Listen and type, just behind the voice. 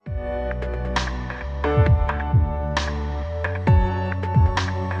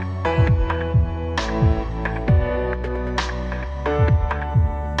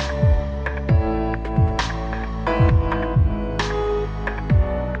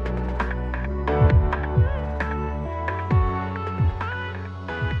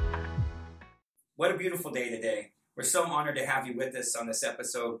beautiful day today. We're so honored to have you with us on this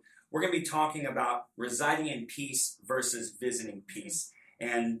episode. We're going to be talking about residing in peace versus visiting peace.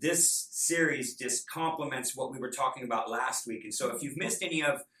 And this series just complements what we were talking about last week. And so if you've missed any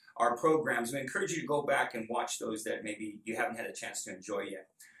of our programs, we encourage you to go back and watch those that maybe you haven't had a chance to enjoy yet.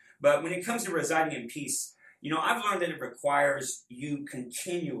 But when it comes to residing in peace, I've learned that it requires you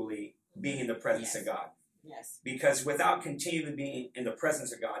continually being in the presence of God. Yes. Because without continually being in the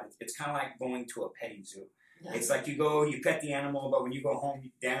presence of God, it's kind of like going to a petting zoo. Yeah. It's like you go, you pet the animal, but when you go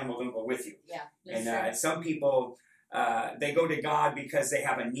home, the animal don't go with you. Yeah. And some people, they go to God because they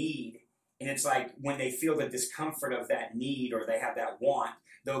have a need. And it's like when they feel the discomfort of that need or they have that want,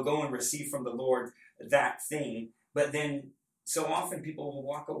 they'll go and receive from the Lord that thing. But then so often people will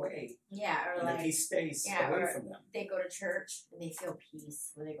walk away. Yeah, or and like the peace stays away from them. They go to church and they feel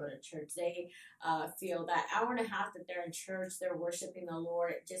peace when they go to church. They feel that hour and a half that they're in church, they're worshiping the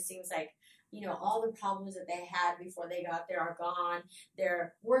Lord. It just seems like, all the problems that they had before they got there are gone.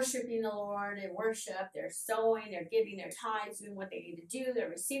 They're worshiping the Lord in worship. They're sowing. They're giving their tithes, doing what they need to do. They're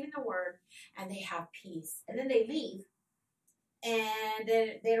receiving the word, and they have peace. And then they leave, and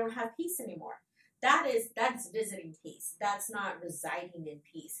then they don't have peace anymore. That's visiting peace. That's not residing in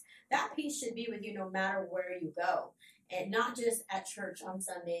peace. That peace should be with you no matter where you go. And not just at church on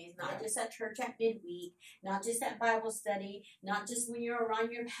Sundays, not just at church at midweek, not just at Bible study, not just when you're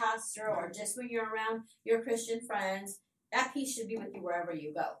around your pastor or just when you're around your Christian friends. That peace should be with you wherever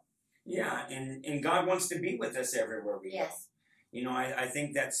you go. Yeah, and God wants to be with us everywhere we go. I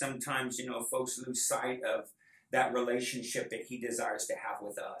think that sometimes, folks lose sight of that relationship that He desires to have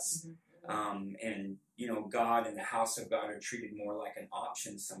with us. Mm-hmm. And God and the house of God are treated more like an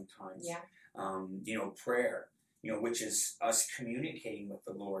option sometimes. Yeah. Prayer, which is us communicating with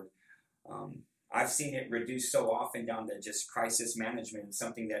the Lord. I've seen it reduced so often down to just crisis management. It's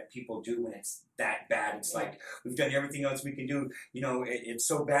something that people do when it's that bad. It's like, we've done everything else we can do. It's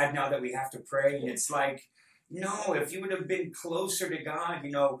so bad now that we have to pray. And it's like, no, if you would have been closer to God,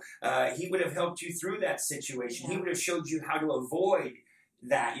 He would have helped you through that situation. Yeah. He would have showed you how to avoid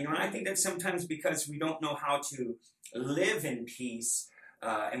that. And I think that sometimes because we don't know how to live in peace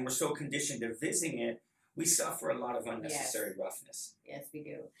and we're so conditioned to visiting it, we suffer a lot of unnecessary roughness. Yes, we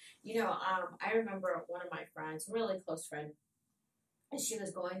do. I remember one of my friends, really close friend, and she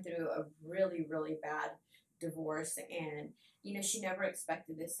was going through a really, really bad divorce. And, she never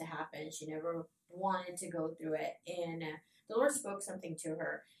expected this to happen. She never wanted to go through it. And the Lord spoke something to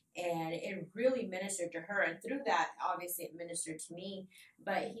her. And it really ministered to her. And through that, obviously, it ministered to me.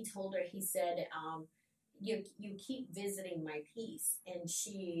 But He told her, He said, you keep visiting my peace. And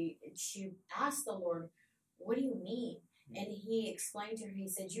she asked the Lord, what do you mean? And He explained to her, He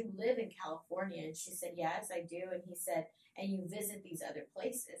said, you live in California. And she said, yes, I do. And He said, and you visit these other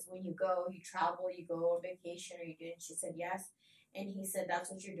places. When you go, you travel, you go on vacation, or you do. And she said, yes. And He said, that's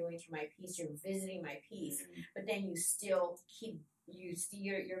what you're doing for my peace. You're visiting my peace. But then you still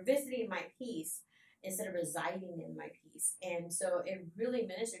you're visiting my peace instead of residing in my peace. And so it really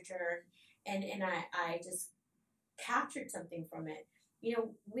ministered to her. And I just captured something from it.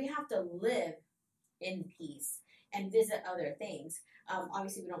 We have to live in peace and visit other things.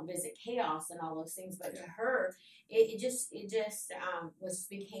 Obviously, we don't visit chaos and all those things, but to her, it just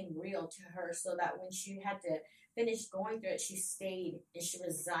became real to her. So that when she had to finish going through it, she stayed and she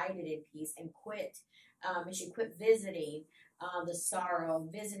resided in peace and quit. And she quit visiting the sorrow,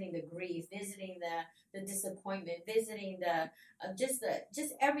 visiting the grief, visiting the disappointment, visiting just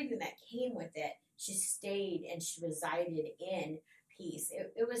everything that came with it. She stayed and she resided in peace.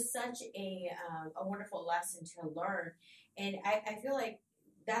 It was such a wonderful lesson to learn, and I feel like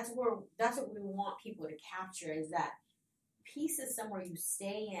that's what we want people to capture, is that peace is somewhere you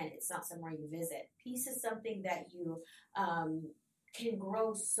stay in. It's not somewhere you visit. Peace is something that you can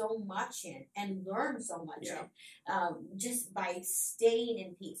grow so much in and learn so much in, just by staying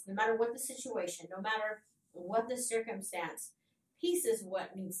in peace, no matter what the situation, no matter what the circumstance. Peace is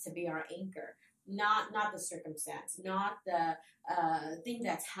what needs to be our anchor. Not the circumstance, not the thing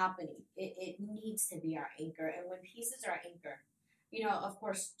that's happening. It needs to be our anchor. And when peace is our anchor, of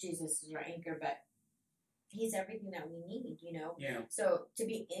course, Jesus is our anchor, but He's everything that we need, Yeah. So to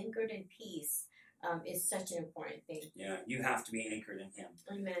be anchored in peace is such an important thing. Yeah, you have to be anchored in Him.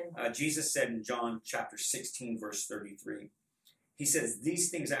 Amen. Jesus said in John chapter 16, verse 33, He says, these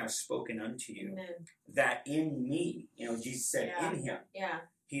things I have spoken unto you, Amen. that in me, Jesus said in Him. Yeah.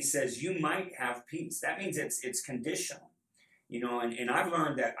 He says, you might have peace. That means it's conditional. And I've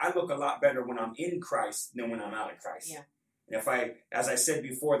learned that I look a lot better when I'm in Christ than when I'm out of Christ. Yeah. And as I said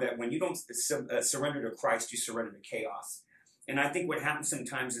before, that when you don't surrender to Christ, you surrender to chaos. And I think what happens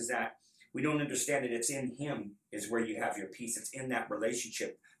sometimes is that We don't understand that it's in him is where you have your peace. It's in that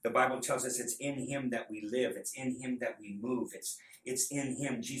relationship. The Bible tells us it's in him that we live. It's in him that we move. It's in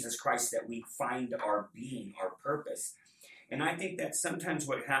him, Jesus Christ, that we find our being, our purpose. And I think that sometimes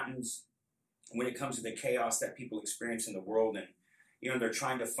what happens when it comes to the chaos that people experience in the world, and they're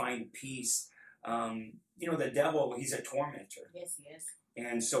trying to find peace. The devil, he's a tormentor. Yes, he is.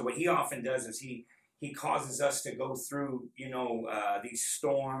 And so what he often does is he causes us to go through, these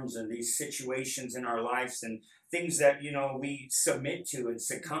storms and these situations in our lives and things that, we submit to and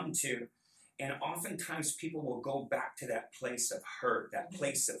succumb to. And oftentimes people will go back to that place of hurt, that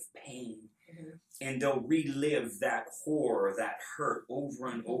place of pain, and they'll relive that horror, that hurt over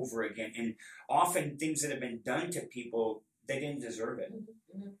and over again. And often things that have been done to people, they didn't deserve it.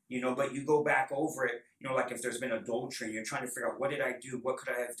 But you go back over it, like if there's been adultery, and you're trying to figure out, what did I do? What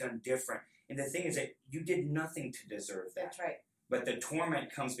could I have done different? And the thing is that you did nothing to deserve that. That's right. But the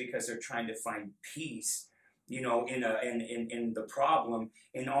torment comes because they're trying to find peace, in the problem.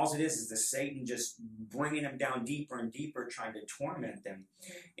 And all it is the Satan just bringing them down deeper and deeper, trying to torment them.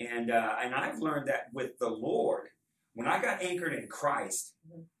 And I've learned that with the Lord, when I got anchored in Christ,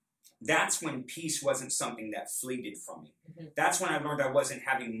 that's when peace wasn't something that fleeted from me. That's when I learned I wasn't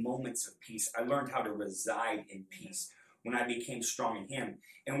having moments of peace. I learned how to reside in peace when I became strong in him.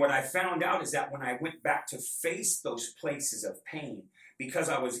 And what I found out is that when I went back to face those places of pain, because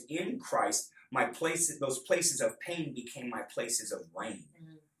I was in Christ, those places of pain became my places of reign.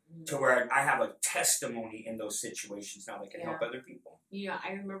 To where I have a testimony in those situations now that can help other people.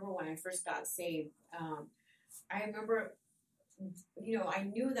 I remember when I first got saved, I remember, I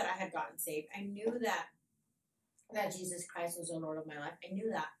knew that I had gotten saved. I knew that Jesus Christ was the Lord of my life. I knew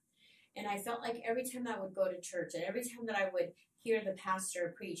that. And I felt like every time I would go to church and every time that I would hear the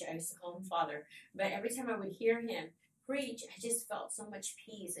pastor preach, I used to call him Father, but every time I would hear him preach, I just felt so much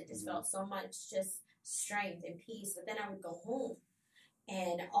peace. I just felt so much just strength and peace. But then I would go home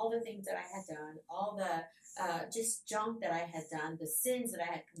and all the things that I had done, all the just junk that I had done, the sins that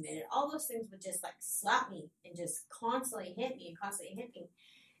I had committed, all those things would just like slap me and just constantly hit me.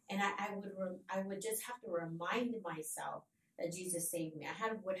 And I would just have to remind myself that Jesus saved me.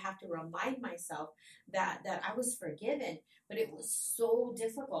 I would have to remind myself that I was forgiven, but it was so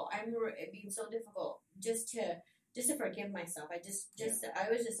difficult. I remember it being so difficult just to forgive myself. I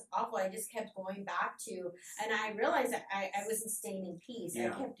was just awful. I just kept going back to, and I realized that I wasn't staying in peace. I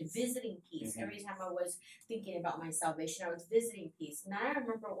kept visiting peace. Every time I was thinking about my salvation, I was visiting peace. And I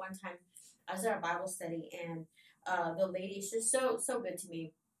remember one time I was at a Bible study, and the lady, she's so good to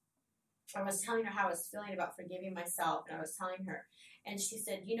me. I was telling her how I was feeling about forgiving myself, and I was telling her, and she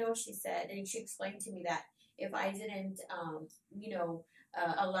said, and she explained to me that if I didn't,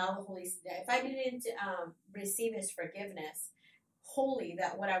 allow the Holy Spirit, if I didn't receive His forgiveness wholly,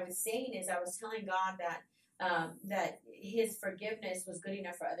 that what I was saying is I was telling God that His forgiveness was good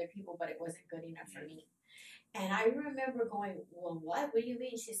enough for other people, but it wasn't good enough for me. And I remember going, well, what? What do you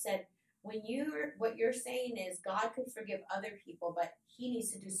mean? She said, what you're saying is God could forgive other people, but He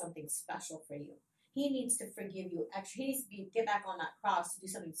needs to do something special for you. He needs to forgive you extra. He needs to get back on that cross to do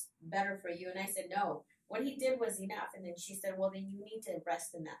something better for you. And I said, no, what He did was enough. And then she said, well, then you need to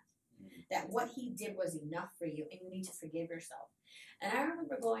rest in that. That what He did was enough for you, and you need to forgive yourself. And I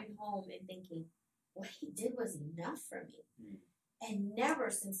remember going home and thinking, what He did was enough for me. And never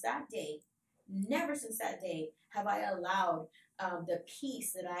since that day have I allowed the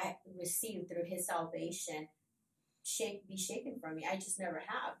peace that I received through His salvation be shaken from me. I just never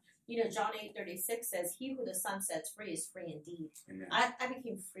have. John 8:36 says, he who the Son sets free is free indeed. I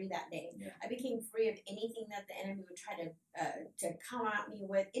became free that day. Yeah. I became free of anything that the enemy would try to come at me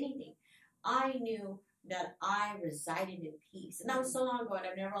with, anything. I knew that I resided in peace. And that was so long ago, and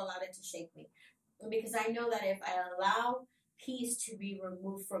I've never allowed it to shake me. Because I know that if I allow peace to be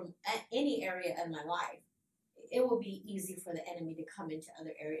removed from any area of my life, it will be easy for the enemy to come into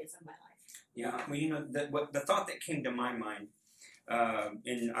other areas of my life. Yeah, well, the thought that came to my mind,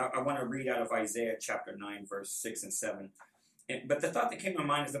 and I want to read out of Isaiah chapter 9, verse 6 and 7. But the thought that came to my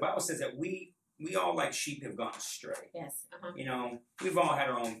mind is the Bible says that we all like sheep have gone astray. Yes. We've all had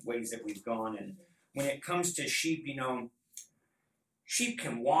our own ways that we've gone. And when it comes to sheep, sheep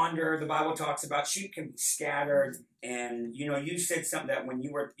can wander. The Bible talks about sheep can be scattered. And, you said something that when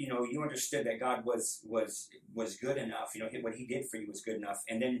you were, you understood that God was good enough. What He did for you was good enough.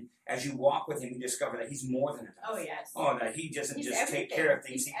 And then as you walk with Him, you discover that He's more than enough. Oh, yes. Oh, that He doesn't He's just everything. take care of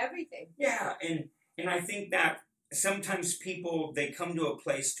things. He's everything. Yeah. And I think that sometimes people, they come to a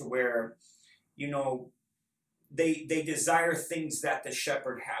place to where, they desire things that the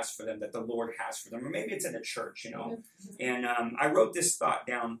shepherd has for them, that the Lord has for them. Or maybe it's in a church, And I wrote this thought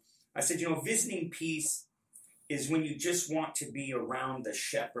down. I said, visiting peace is when you just want to be around the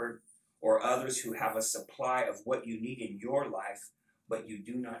shepherd or others who have a supply of what you need in your life, but you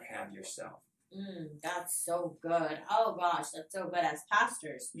do not have yourself. That's so good. Oh gosh, that's so good. As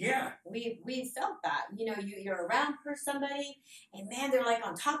pastors, Yeah, we felt that. You're around for somebody, and man, they're like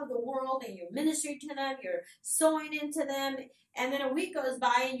on top of the world, and you're ministering to them, you're sowing into them, and then a week goes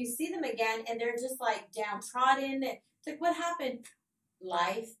by, and you see them again, and they're just like downtrodden. It's like, what happened?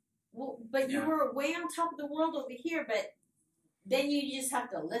 Life. Well, but you were way on top of the world over here, but then you just have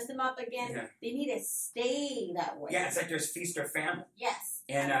to lift them up again. Yeah. They need to stay that way. Yeah, it's like there's feast or famine. Yes.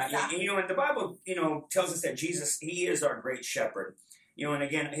 And, exactly. and the Bible, tells us that Jesus, he is our great shepherd. And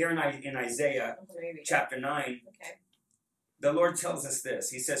again, here in Isaiah chapter 9, the Lord tells us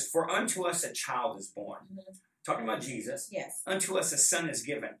this. He says, "For unto us a child is born." Talking about Jesus. Yes. "Unto us a son is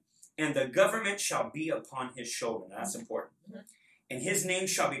given, and the government shall be upon his shoulder." Now, that's important. "And his name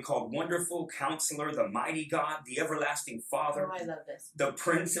shall be called Wonderful Counselor, the Mighty God, the Everlasting Father." Oh, I love this. "The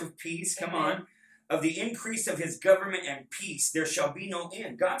Prince of Peace." Come on. "Of the increase of his government and peace, there shall be no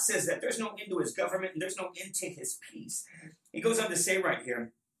end." God says that there's no end to his government and there's no end to his peace. He goes on to say right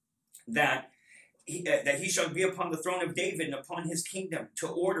here that he shall be upon the throne of David and upon his kingdom, to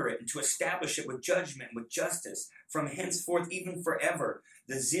order it and to establish it with judgment, with justice, from henceforth even forever.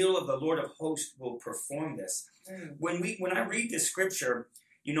 The zeal of the Lord of hosts will perform this. When I read this scripture,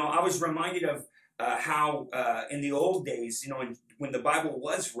 I was reminded of how in the old days, when the Bible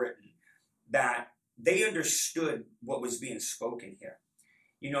was written, that they understood what was being spoken here.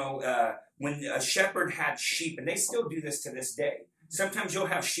 When a shepherd had sheep, and they still do this to this day. Sometimes you'll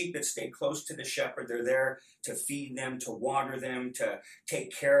have sheep that stay close to the shepherd. They're there to feed them, to water them, to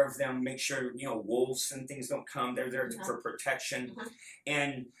take care of them, make sure, wolves and things don't come. They're there for protection.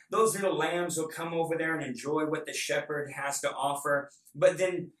 And those little lambs will come over there and enjoy what the shepherd has to offer. But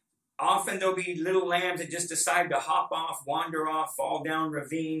then often there'll be little lambs that just decide to hop off, wander off, fall down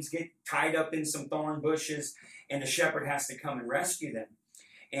ravines, get tied up in some thorn bushes, and the shepherd has to come and rescue them.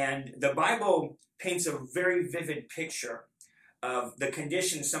 And the Bible paints a very vivid picture of the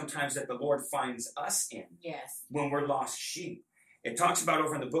condition sometimes that the Lord finds us in when we're lost sheep. It talks about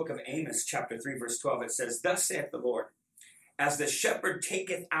over in the book of Amos, chapter 3, verse 12, it says, "Thus saith the Lord, as the shepherd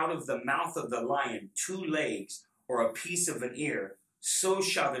taketh out of the mouth of the lion 2 legs or a piece of an ear, so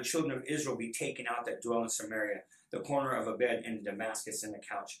shall the children of Israel be taken out that dwell in Samaria, the corner of a bed, and Damascus in the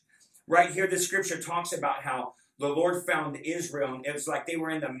couch." Right here, the scripture talks about how the Lord found Israel, and it was like they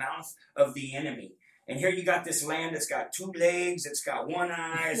were in the mouth of the enemy. And here you got this lamb that's got 2 legs, it's got 1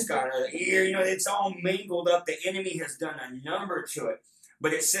 eye, it's got an ear, it's all mangled up. The enemy has done a number to it.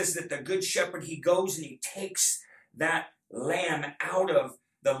 But it says that the good shepherd, he goes and he takes that lamb out of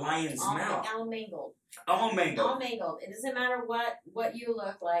the lion's mouth. All mangled. All mangled. All mangled. It doesn't matter what you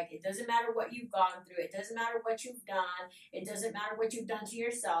look like. It doesn't matter what you've gone through. It doesn't matter what you've done. It doesn't matter what you've done to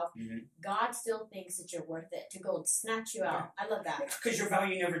yourself. God still thinks that you're worth it to go and snatch you out. I love that. Because your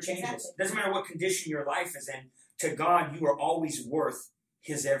value never changes. Exactly. It doesn't matter what condition your life is in. To God, you are always worth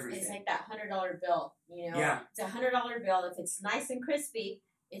his everything. It's like that $100 bill. It's a $100 bill. If it's nice and crispy,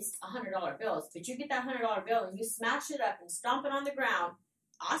 it's $100 bills. But you get that $100 bill and you smash it up and stomp it on the ground.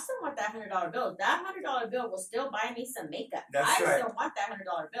 I still want that $100 bill. That $100 bill will still buy me some makeup. I still want that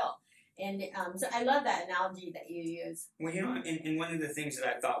 $100 bill. And so I love that analogy that you use. Well, and one of the things that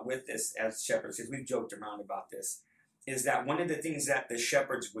I thought with this as shepherds, because we've joked around about this, is that one of the things that the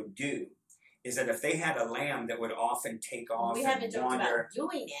shepherds would do is that if they had a lamb that would often take off we haven't joked about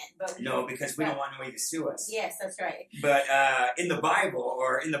doing it, but no, because we don't want anybody to sue us. Yes, that's right. But in the Bible,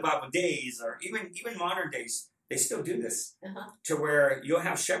 or in the Bible days, or even modern days, they still do this to where you'll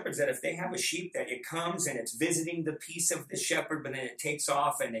have shepherds that if they have a sheep that it comes and it's visiting the peace of the shepherd, but then it takes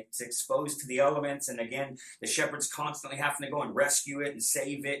off and it's exposed to the elements. And again, the shepherd's constantly having to go and rescue it and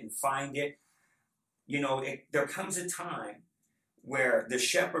save it and find it. There comes a time where the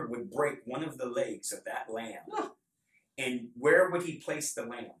shepherd would break one of the legs of that lamb. And where would he place the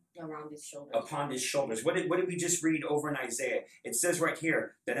lamb? Around his shoulders. Upon his shoulders. What did we just read over in Isaiah? It says right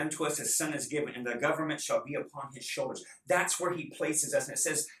here that unto us a son is given, and the government shall be upon his shoulders. That's where he places us. And it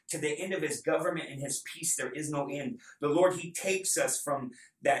says, to the end of his government and his peace, there is no end. The Lord, he takes us from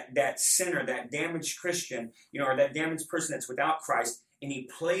that sinner, that damaged Christian, or that damaged person that's without Christ, and he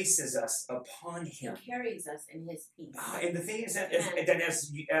places us upon him. He carries us in his peace. And the thing is that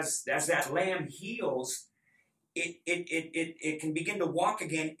as that lamb heals, it can begin to walk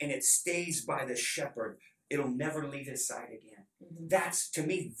again, and it stays by the shepherd. It'll never leave his side again. To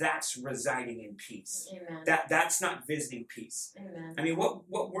me, that's residing in peace. Amen. That's not visiting peace. Amen. I mean,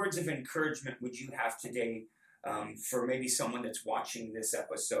 what words of encouragement would you have today for maybe someone that's watching this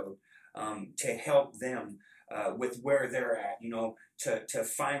episode, to help them with where they're at, to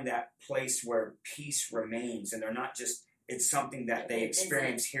find that place where peace remains and they're not just, it's something that they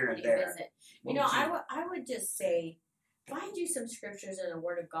experience here and there. I would just say, find you some scriptures in the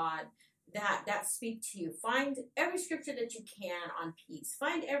Word of God that speak to you. Find every scripture that you can on peace.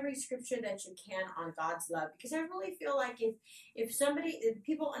 Find every scripture that you can on God's love. Because I really feel like if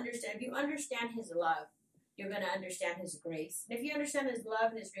people understand, if you understand His love, you're going to understand His grace. And if you understand His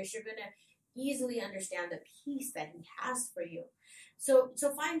love and His grace, you're going to easily understand the peace that He has for you. So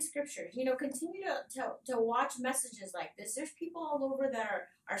find scriptures. Continue to watch messages like this. There's people all over that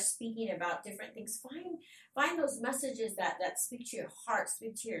are speaking about different things. Find those messages that speak to your heart,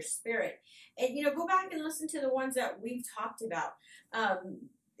 speak to your spirit. And, go back and listen to the ones that we've talked about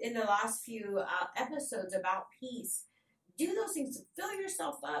in the last few episodes about peace. Do those things. Fill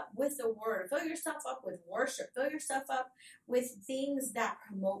yourself up with the Word. Fill yourself up with worship. Fill yourself up with things that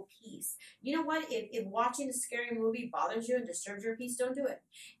promote peace. You know what? If watching a scary movie bothers you and disturbs your peace, don't do it.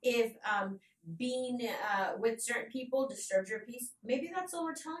 If being with certain people disturbs your peace, maybe that's all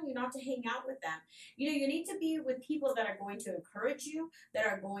we're telling you, not to hang out with them. You need to be with people that are going to encourage you, that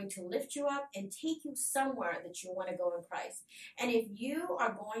are going to lift you up and take you somewhere that you want to go in Christ. And if you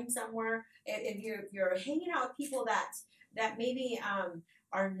are going somewhere, if you're hanging out with people that maybe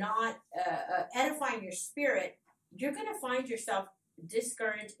are not edifying your spirit, you're going to find yourself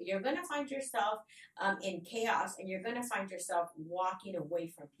discouraged. You're going to find yourself in chaos, and you're going to find yourself walking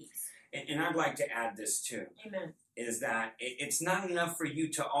away from peace. And I'd like to add this too. Amen. Is that it's not enough for you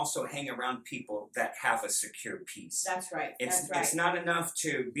to also hang around people that have a secure peace. That's right. It's not enough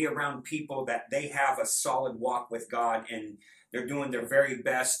to be around people that they have a solid walk with God and they're doing their very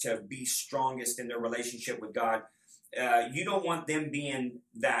best to be strongest in their relationship with God. You don't want them being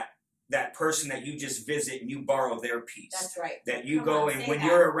that person that you just visit and you borrow their peace. That's right. That you go and when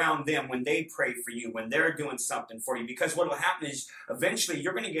you're around them, when they pray for you, when they're doing something for you, because what will happen is eventually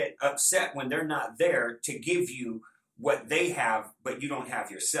you're going to get upset when they're not there to give you what they have, but you don't have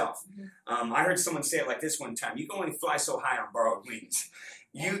yourself. Mm-hmm. I heard someone say it like this one time: you can only fly so high on borrowed wings.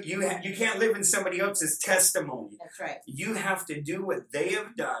 You can't live in somebody else's testimony. That's right. You have to do what they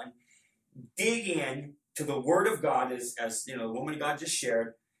have done. Dig in to the Word of God, as the woman of God just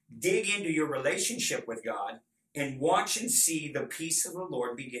shared. Dig into your relationship with God and watch and see the peace of the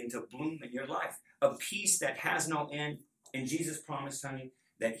Lord begin to bloom in your life. A peace that has no end. And Jesus promised, honey,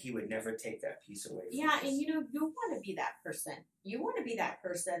 that He would never take that peace away from us. And you want to be that person. You want to be that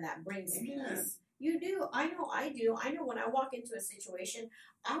person that brings peace. You do. I know I do. I know when I walk into a situation,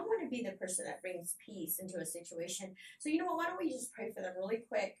 I want to be the person that brings peace into a situation. So you know what? Why don't we just pray for them really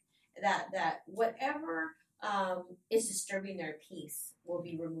quick that whatever is disturbing their peace will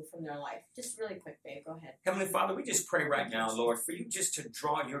be removed from their life. Just really quick, babe. Go ahead. Heavenly Father, we just pray right now, Lord, for you just to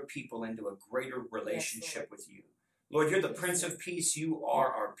draw your people into a greater relationship with you. Lord, you're the Prince of Peace. You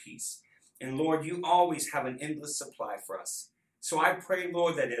are our peace. And Lord, you always have an endless supply for us. So I pray,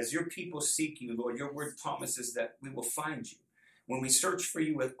 Lord, that as your people seek you, Lord, your word promises that we will find you when we search for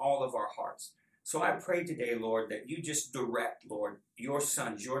you with all of our hearts. So I pray today, Lord, that you just direct, Lord, your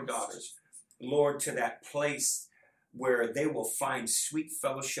sons, your daughters, Lord, to that place where they will find sweet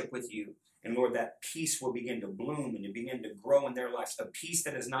fellowship with you. And Lord, that peace will begin to bloom and to begin to grow in their lives. A peace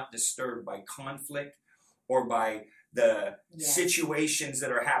that is not disturbed by conflict or by the situations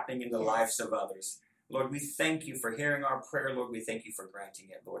that are happening in the lives of others. Lord, we thank you for hearing our prayer. Lord, we thank you for granting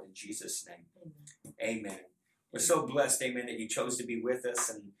it, Lord, in Jesus' name. Amen. We're so blessed, amen, that you chose to be with us.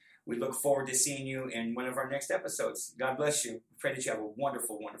 And we look forward to seeing you in one of our next episodes. God bless you. We pray that you have a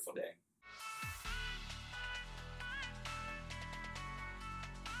wonderful, wonderful day.